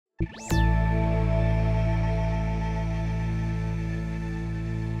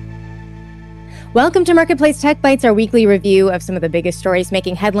Welcome to Marketplace Tech Bytes, our weekly review of some of the biggest stories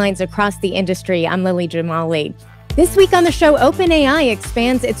making headlines across the industry. I'm Jamali. This week on the show, OpenAI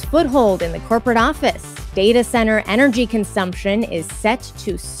expands its foothold in the corporate office. Data center energy consumption is set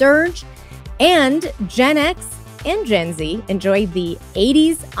to surge, and Gen X and Gen Z enjoy the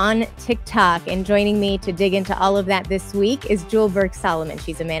 80s on TikTok. And joining me to dig into all of that this week is Burks.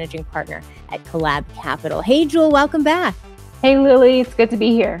 She's a managing partner at Collab Capital. Hey, Jewel, welcome back. Hey, Lily. It's good to be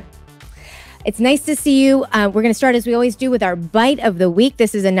here. It's nice to see you. We're going to start, as we always do, with our bite of the week.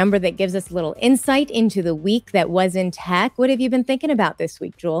 This is a number that gives us a little insight into the week that was in tech. What have you been thinking about this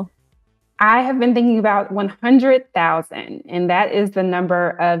week, Jewel? I have been thinking about 100,000, and that is the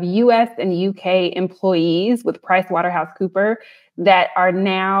number of U.S. and U.K. employees with PricewaterhouseCoopers that are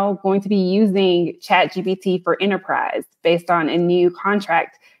now going to be using ChatGPT for enterprise based on a new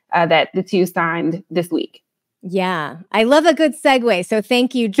contract that the two signed this week. Yeah, I love a good segue. So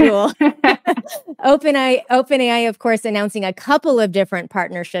thank you, Jewel. OpenAI, of course, announcing a couple of different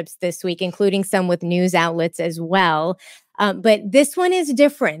partnerships this week, including some with news outlets as well. But this one is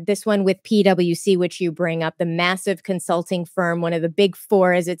different. This one with PwC, which you bring up, the massive consulting firm, one of the big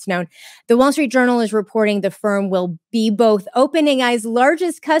four as it's known. The Wall Street Journal is reporting the firm will be both OpenAI's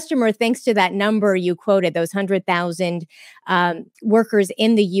largest customer, thanks to that number you quoted, those 100,000 workers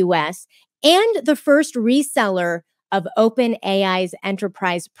in the U.S., and the first reseller of OpenAI's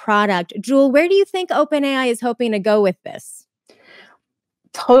enterprise product. Jewel, where do you think OpenAI is hoping to go with this?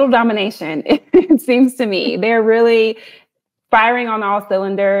 Total domination, it seems to me. They're really firing on all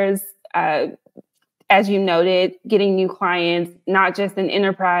cylinders. As you noted, getting new clients, not just in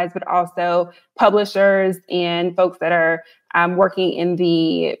enterprise, but also publishers and folks that are working in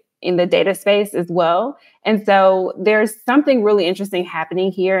the data space as well. And so there's something really interesting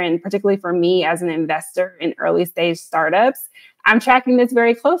happening here. And particularly for me as an investor in early stage startups, I'm tracking this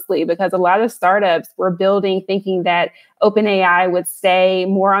very closely because a lot of startups were building thinking that OpenAI would stay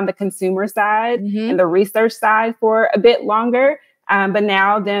more on the consumer side and the research side for a bit longer. But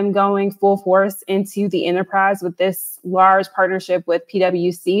now them going full force into the enterprise with this large partnership with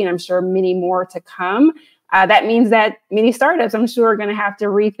PwC, and I'm sure many more to come. That means that many startups, I'm sure, are going to have to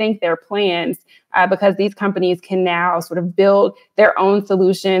rethink their plans because these companies can now sort of build their own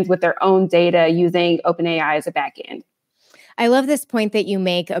solutions with their own data using OpenAI as a backend. I love this point that you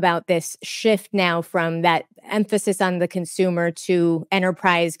make about this shift now from that emphasis on the consumer to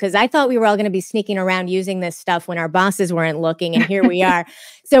enterprise, because I thought we were all going to be sneaking around using this stuff when our bosses weren't looking, and here we are.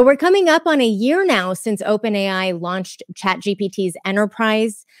 So we're coming up on a year now since OpenAI launched ChatGPT's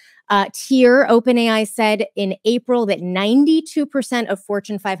enterprise tier. OpenAI said in April that 92% of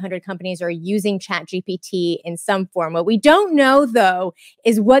Fortune 500 companies are using ChatGPT in some form. What we don't know, though,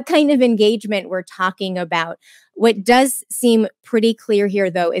 is what kind of engagement we're talking about. What does seem pretty clear here,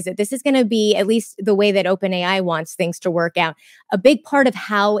 though, is that this is going to be, at least the way that OpenAI wants things to work out, a big part of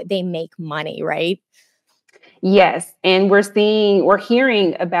how they make money, right? Yes. And we're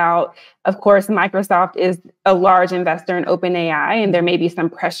hearing about, of course, Microsoft is a large investor in OpenAI, and there may be some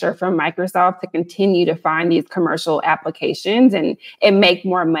pressure from Microsoft to continue to find these commercial applications and make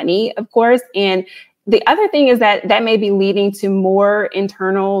more money, of course. And the other thing is that may be leading to more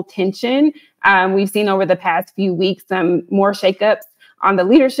internal tension. We've seen over the past few weeks some more shakeups on the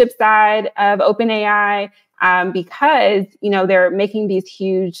leadership side of OpenAI because, they're making these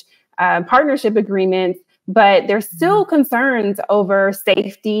huge partnership agreements, but there's still concerns over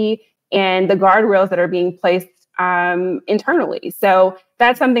safety and the guardrails that are being placed internally. So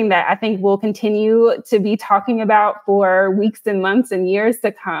that's something that I think we'll continue to be talking about for weeks and months and years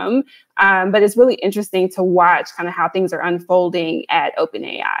to come. But it's really interesting to watch kind of how things are unfolding at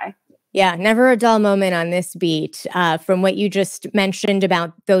OpenAI. Yeah, never a dull moment on this beat. From what you just mentioned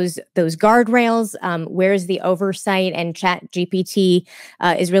about those guardrails, where's the oversight? And ChatGPT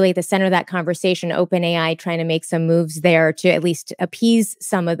is really at the center of that conversation. OpenAI trying to make some moves there to at least appease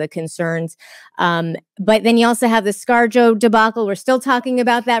some of the concerns. But then you also have the ScarJo debacle. We're still talking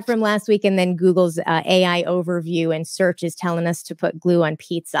about that from last week. And then Google's AI overview and search is telling us to put glue on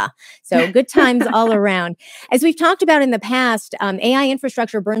pizza. So good times all around. As we've talked about in the past, AI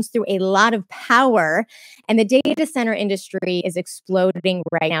infrastructure burns through a lot of power, and the data center industry is exploding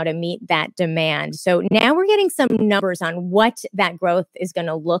right now to meet that demand. So now we're getting some numbers on what that growth is going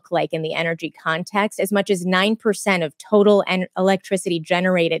to look like in the energy context. As much as 9% of total electricity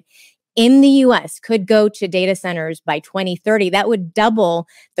generated in the US could go to data centers by 2030. That would double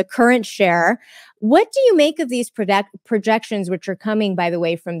the current share. What do you make of these projections, which are coming, by the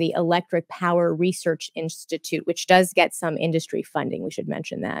way, from the Electric Power Research Institute, which does get some industry funding? We should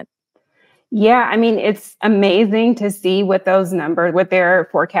mention that. Yeah, I mean, it's amazing to see what they're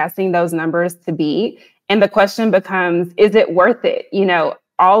forecasting those numbers to be. And the question becomes, is it worth it?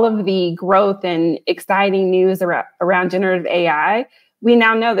 All of the growth and exciting news around generative AI, we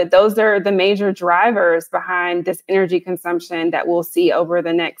now know that those are the major drivers behind this energy consumption that we'll see over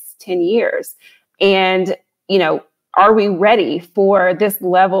the next 10 years. And, are we ready for this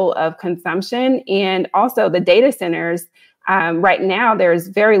level of consumption? And also the data centers, right now, there's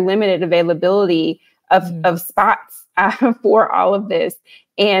very limited availability of spots for all of this.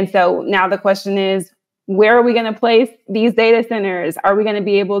 And so now the question is, where are we going to place these data centers? Are we going to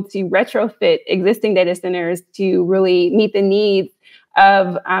be able to retrofit existing data centers to really meet the needs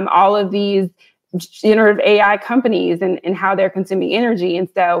of all of these generative AI companies and how they're consuming energy? And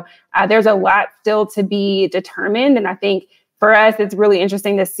so there's a lot still to be determined. And I think for us, it's really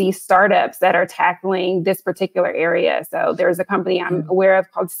interesting to see startups that are tackling this particular area. So there's a company I'm aware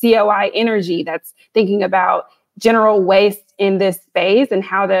of called COI Energy that's thinking about general waste in this space and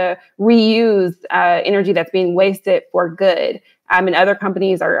how to reuse energy that's being wasted for good. And other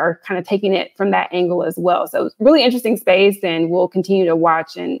companies are kind of taking it from that angle as well. So it's really interesting space, and we'll continue to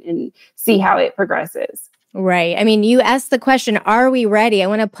watch and see how it progresses. Right. I mean, you asked the question, are we ready? I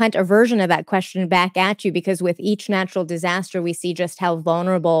want to punt a version of that question back at you, because with each natural disaster, we see just how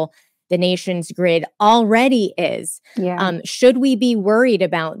vulnerable the nation's grid already is. Yeah. Should we be worried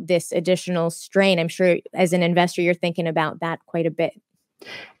about this additional strain? I'm sure as an investor, you're thinking about that quite a bit.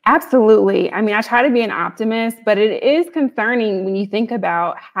 Absolutely. I mean, I try to be an optimist, but it is concerning when you think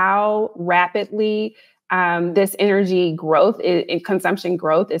about how rapidly this energy growth, consumption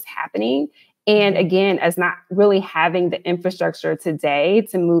growth is happening. And again, as not really having the infrastructure today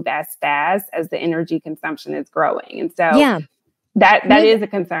to move as fast as the energy consumption is growing. And so that is a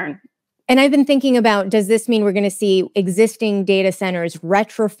concern. And I've been thinking about, does this mean we're going to see existing data centers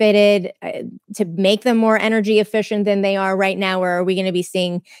retrofitted to make them more energy efficient than they are right now? Or are we going to be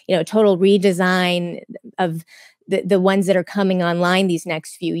seeing, total redesign of the ones that are coming online these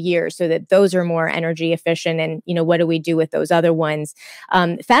next few years so that those are more energy efficient? And, what do we do with those other ones?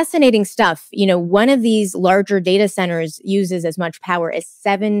 Fascinating stuff. One of these larger data centers uses as much power as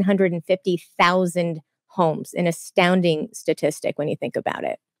 750,000 homes, an astounding statistic when you think about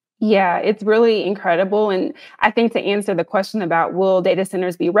it. Yeah, it's really incredible. And I think to answer the question about will data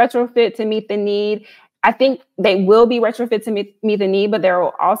centers be retrofit to meet the need, I think they will be retrofit to meet the need, but there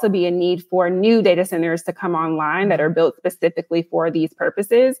will also be a need for new data centers to come online that are built specifically for these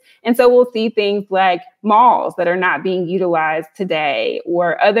purposes. And so we'll see things like malls that are not being utilized today,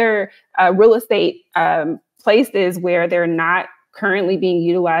 or other real estate places where they're not currently being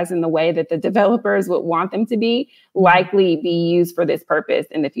utilized in the way that the developers would want them to be, likely be used for this purpose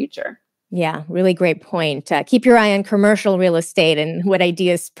in the future. Yeah, really great point. Keep your eye on commercial real estate and what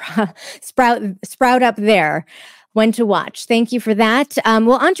ideas sprout up there. One to watch. Thank you for that.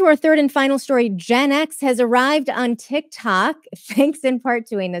 Well, on to our third and final story. Gen X has arrived on TikTok, thanks in part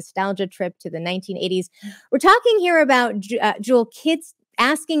to a nostalgia trip to the 1980s. We're talking here about, Jewel, kids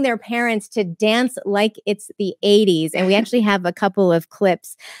asking their parents to dance like it's the 80s. And we actually have a couple of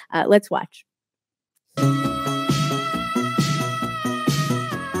clips. Let's watch.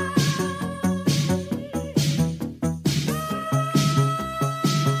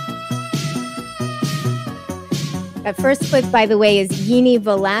 That first clip, by the way, is Yini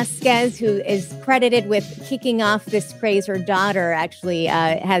Velasquez, who is credited with kicking off this craze. Her daughter actually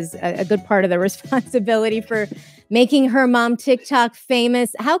has a good part of the responsibility for making her mom TikTok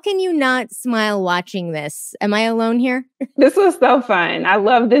famous. How can you not smile watching this? Am I alone here? This was so fun. I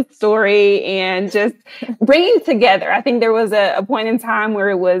love this story and just bringing together. I think there was a point in time where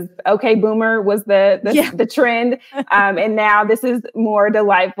it was okay, boomer was the trend. And now this is more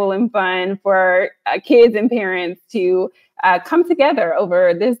delightful and fun for kids and parents to come together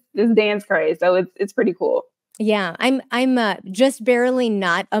over this dance craze. So it's pretty cool. Yeah, I'm just barely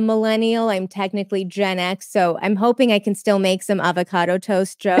not a millennial. I'm technically Gen X, so I'm hoping I can still make some avocado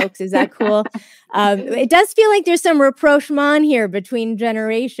toast jokes. Is that cool? It does feel like there's some rapprochement here between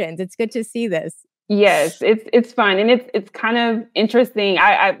generations. It's good to see this. Yes, it's fun, and it's kind of interesting.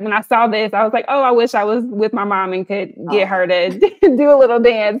 I when I saw this, I was like, oh, I wish I was with my mom and could get her to do a little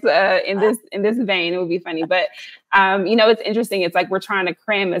dance in this vein. It would be funny, but it's interesting. It's like we're trying to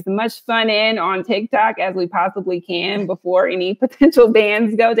cram as much fun in on TikTok as we possibly can before any potential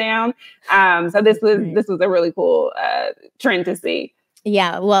bans go down. So this was a really cool trend to see.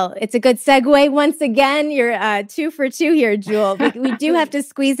 Yeah, well, it's a good segue. Once again, you're 2 for 2 here, Jewel. We do have to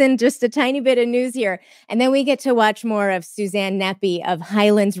squeeze in just a tiny bit of news here. And then we get to watch more of Suzanne Neppe of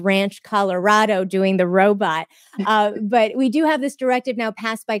Highlands Ranch, Colorado, doing the robot. But we do have this directive now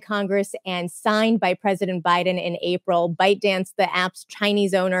passed by Congress and signed by President Biden in April. ByteDance, the app's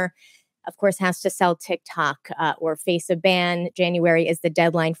Chinese owner, of course, has to sell TikTok or face a ban. January is the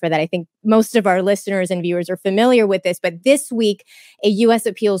deadline for that. I think most of our listeners and viewers are familiar with this, but this week, a U.S.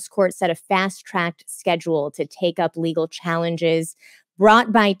 appeals court set a fast-tracked schedule to take up legal challenges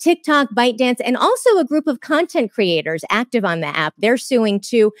brought by TikTok, ByteDance, and also a group of content creators active on the app. They're suing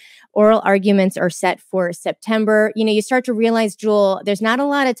too. Oral arguments are set for September. You know, you start to realize, Jewel, there's not a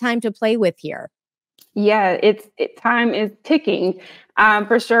lot of time to play with here. Yeah, time is ticking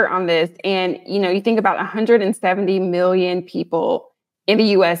for sure on this. And, you think about 170 million people in the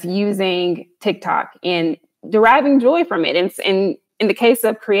US using TikTok and deriving joy from it. And in the case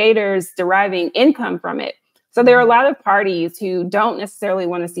of creators, deriving income from it. So there are a lot of parties who don't necessarily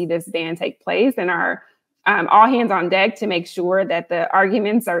want to see this ban take place and are all hands on deck to make sure that the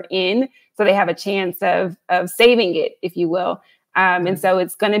arguments are in so they have a chance of saving it, if you will. And so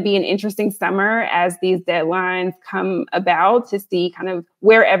it's going to be an interesting summer as these deadlines come about to see kind of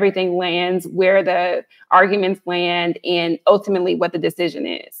where everything lands, where the arguments land, and ultimately what the decision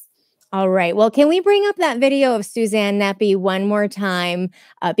is. All right. Well, can we bring up that video of Suzanne Neppe one more time?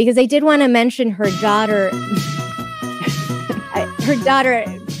 Because I did want to mention her daughter. Her daughter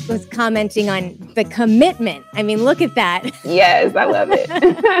was commenting on the commitment. I mean, look at that. Yes, I love it.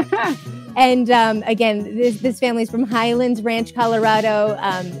 And again, this family's from Highlands Ranch, Colorado.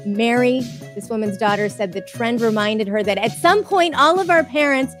 Mary, this woman's daughter, said the trend reminded her that at some point, all of our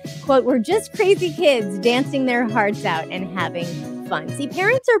parents, quote, were just crazy kids dancing their hearts out and having fun. See,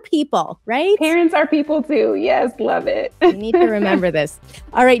 parents are people, right? Parents are people too. Yes, love it. You need to remember this.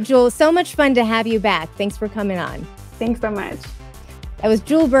 All right, Jewel, so much fun to have you back. Thanks for coming on. Thanks so much. That was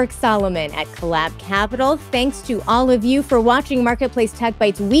Jewel Burks Solomon at Collab Capital. Thanks to all of you for watching Marketplace Tech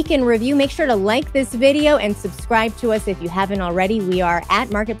Bytes Week in Review. Make sure to like this video and subscribe to us if you haven't already. We are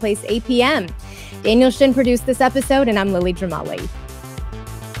at Marketplace APM. Daniel Shin produced this episode, and I'm Lily Jamali.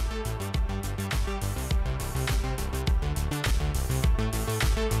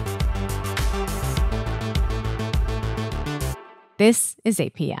 This is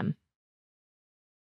APM.